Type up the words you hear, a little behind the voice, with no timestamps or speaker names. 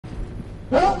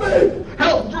Help me!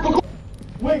 Help!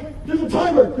 Wait, there's a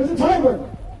timer! There's a timer!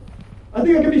 I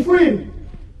think I can be freed!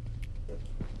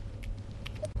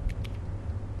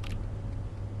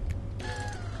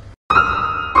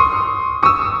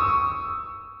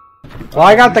 Well,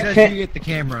 I got the get the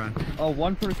camera. Oh,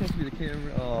 one person has to be the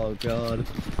camera. Oh god.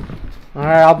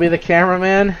 Alright, I'll be the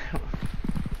cameraman.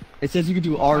 It says you can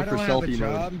do R for selfie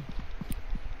mode.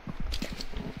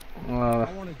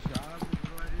 I want a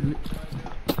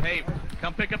job. Hey,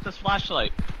 come pick up this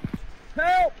flashlight.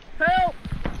 Help! Help!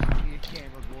 You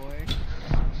camera boy.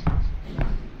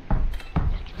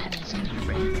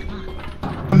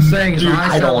 I'm saying is Dude,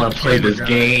 I don't want to play this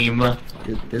game. I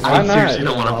seriously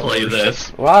don't want to play this.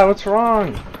 Why? What's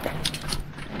wrong?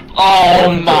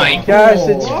 Oh my Guys,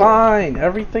 it's fine.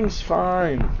 Everything's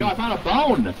fine. No, I found a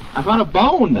bone. I found a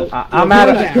bone. I'm out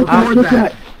of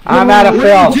I'm out of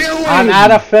film. I'm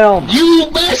out of film. You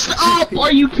messed up.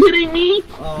 Are you kidding me?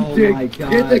 Oh Dude, my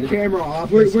god. get the camera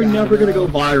off. We're never gonna go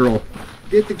viral.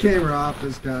 Get the camera off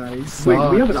this guy. Wait, do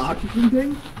we have an oxygen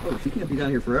thing? Oh, she can't be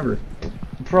down here forever.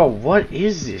 Bro, what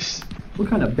is this? What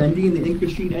kind of bendy in the ink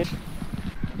machine?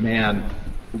 Man,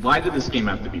 why did this game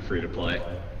have to be free to play?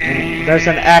 There's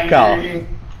an echo.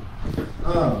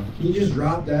 Oh, can you just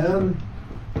drop down?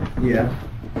 Yeah.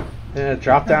 Yeah,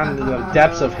 drop down into the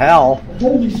depths of hell.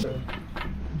 Holy shit.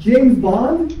 James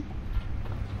Bond?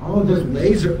 Oh, there's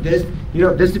laser. This,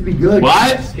 this would be good.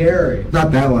 What? It's scary.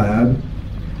 Not that loud.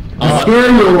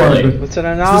 Scary orb. It's an It's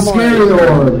a anomaly. scary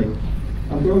orb.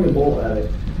 I'm throwing a bolt at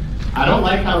it. I don't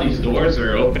like how these doors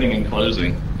are opening and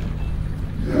closing.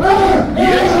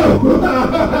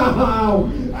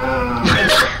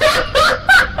 Yes.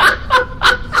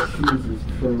 Jesus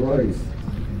Christ.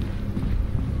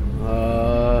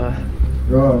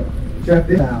 Bro, check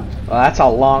this out. Well, that's a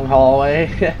long hallway.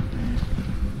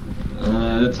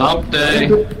 It's hump day.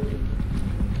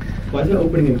 Why is it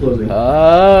opening and closing?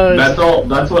 That's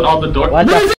what all the doors. What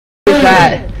the f is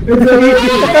that?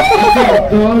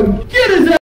 Get his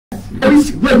ass!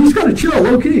 He's gotta chill,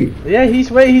 low key. Yeah, he's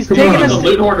taking It's us. a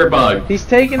loot order bug. He's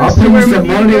taking I'll us to pay you where we some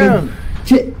need to money.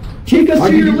 go. Take us I'll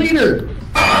to give your you- leader.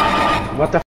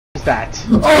 What the f is that?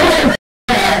 Oh,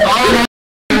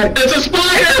 it's a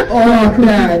spider! Oh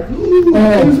crap!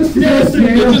 Oh, it's a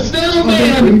snail! It's a snail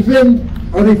man!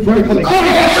 Are they coming? Oh,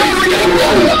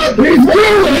 he's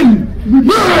moving!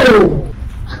 No!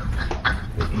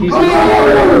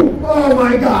 Oh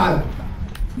my god!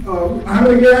 Oh, how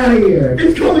do we get out of here?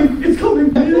 It's coming! It's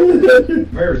coming!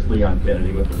 Where's Leon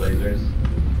Kennedy with the lasers?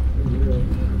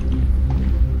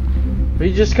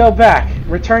 We just go back.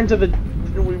 Return to the.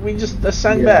 We just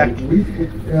ascend back. We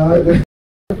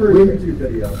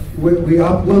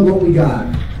upload what we got.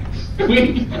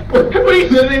 We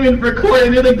didn't even record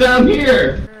anything down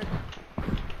here!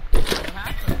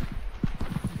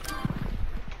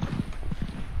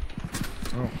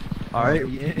 Alright,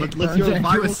 let's see our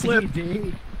viral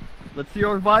clip. Let's see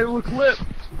our viral clip.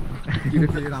 Dude,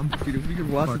 if we could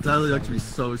watch it, that would actually be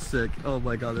so sick. Oh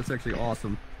my god, that's actually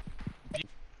awesome.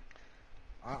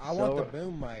 I want the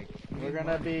boom mic. We're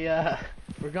gonna be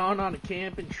we're going on a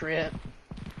camping trip.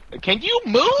 Can you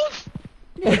move?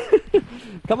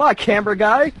 Come on, camera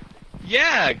guy.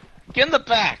 Yeah, get in the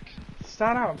back.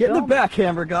 Stop! I'm Get in the filming. back,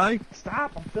 camera guy.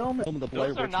 Stop! I'm filming. Film the Blair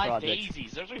Those are Witch not Project.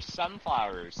 daisies, those are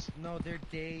sunflowers. No, they're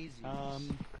daisies.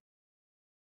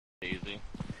 Daisy.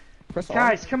 Press R.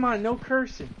 Guys, come on! No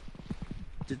cursing.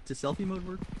 Does selfie mode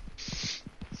work?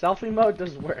 Selfie mode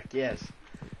does work. Yes.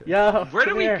 Yo. Where do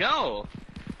come we here. go?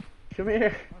 Come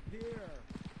here. Up here.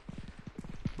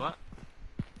 What?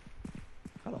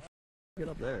 How the f get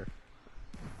up there?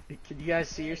 Can you guys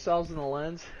see yourselves in the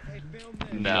lens? Hey, film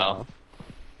this. No.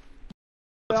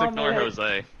 Let's Film ignore it.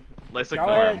 Jose. Let's Go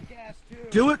ignore ahead. him. Gas too.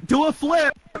 Do it! Do a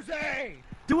flip! Jose!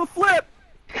 Do a flip!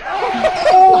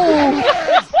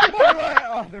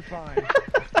 Oh, they're fine.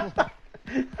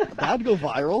 That'd go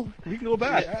viral. We can go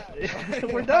back.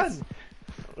 We're done.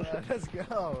 Let's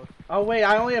go. Oh wait,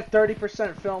 I only have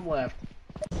 30% film left.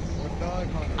 We're done,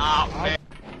 Hunter.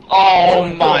 Oh,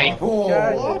 man. Oh my.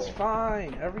 Guys, it's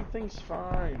fine. Everything's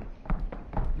fine.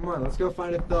 Come on, let's go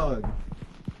find a thug.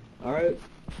 Alright.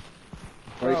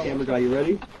 Oh. Alright, camera guy, you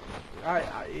ready?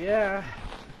 Yeah.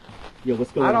 Yo,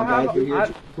 what's going I don't on, have guys?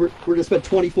 a- We're gonna spend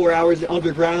 24 hours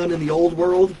underground in the old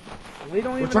world. We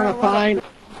don't even. We're trying have to find.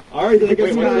 Alright, then I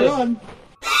guess Wait, we're what gonna is- run.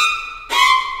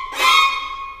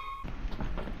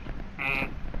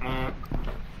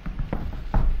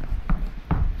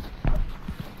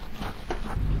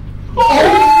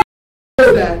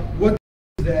 What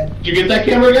is that? Did you get that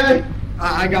camera guy?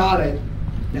 I got it.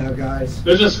 Now, guys.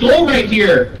 There's a skull right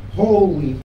here.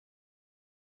 Holy.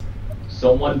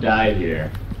 Someone died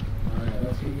here. Alright,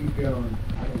 Let's keep going.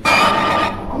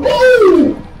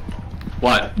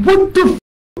 What? What the f?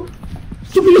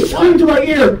 Somebody screamed to my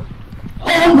ear!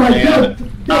 Oh my man. god!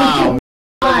 Oh,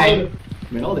 God.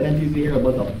 Man, all the NTZ here,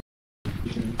 what the f?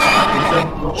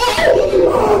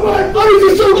 Oh my god,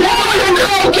 he's so bad!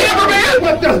 No, cameraman!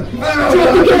 What the? Drop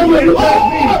the camera! You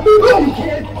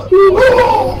can't!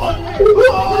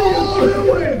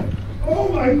 Oh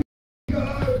my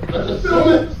god! Film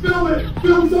it! Film it!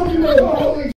 Film something!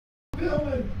 Holy s***! Film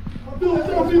it! I'm doing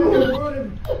something! We're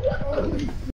running! Holy s***!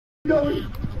 Going!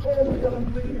 Oh my god, I'm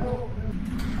bleeding out!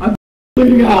 I'm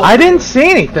bleeding out! I didn't see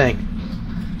anything.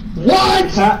 What?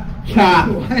 Cat.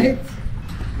 What?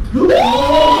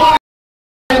 Oh my!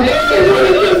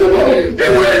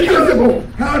 It went invisible!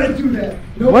 How did it do that?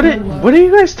 What are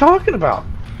you guys talking about?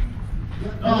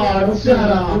 Oh, shut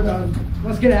up! We're done.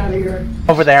 Let's get out of here.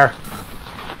 Over there.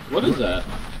 What is that?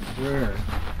 Where?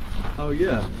 Oh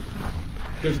yeah.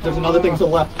 There's another thing to the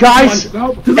left. Guys!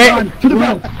 No, to the front! To the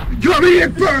front! You want me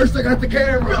in first! I got the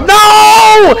camera!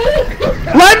 No!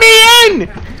 Let me in!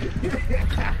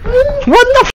 What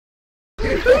the f?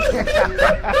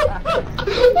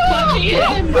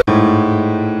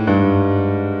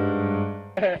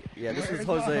 Yeah, this is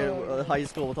Jose high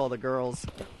school with all the girls.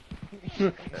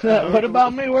 What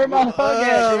about me? Where my hug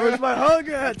at? Where's my hug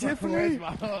at, Tiffany? Where's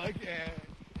my hug at?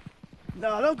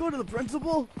 No, don't go to the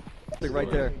principal.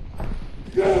 Right there.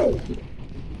 Go! You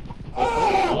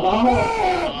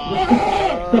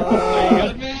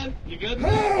good, man? You good?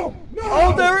 Help! No!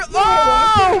 Oh, there!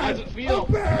 Oh! How's it feel?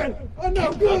 I'm bad! I'm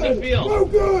not good! How's it feel? No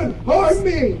good! Hug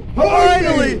me! Hug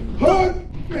Finally! me! Hug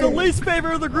me! The least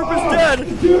favorite of the group is dead.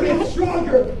 Dude, it's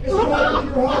stronger! It's stronger than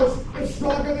your hugs! It's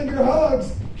stronger than your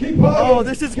hugs! Keep hugging! Oh,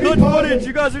 this is Keep good hugging. footage.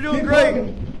 You guys are doing Keep great.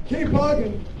 Hugging. Keep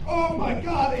hugging! Oh my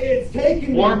god, it's taking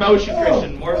me! More motion,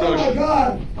 Christian, more Oh my motion.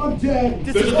 god, I'm dead!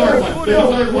 This There's is a third good one. There's a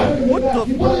footage. third one. What the?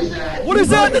 What is that? What is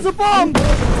that? There's a bomb!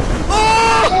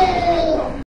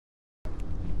 Oh!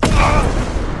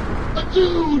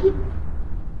 Dude!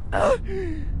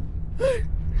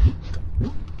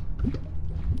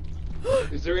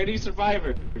 Is there any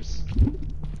survivors?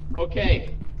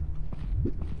 Okay,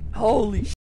 Holy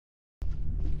sh!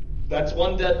 that's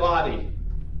one dead body.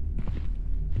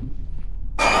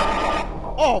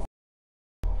 Oh!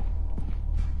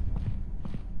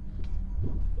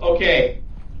 Okay,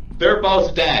 they're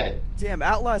both dead. Damn,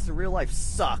 Outlast in real life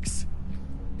sucks.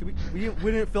 We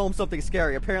didn't film something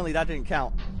scary. Apparently that didn't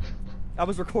count. I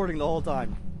was recording the whole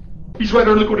time. He's right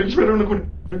around the corner, he's right around the corner.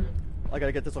 I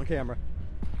gotta get this on camera.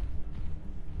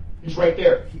 He's right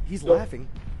there. He's Nope. laughing.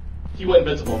 He went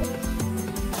invisible.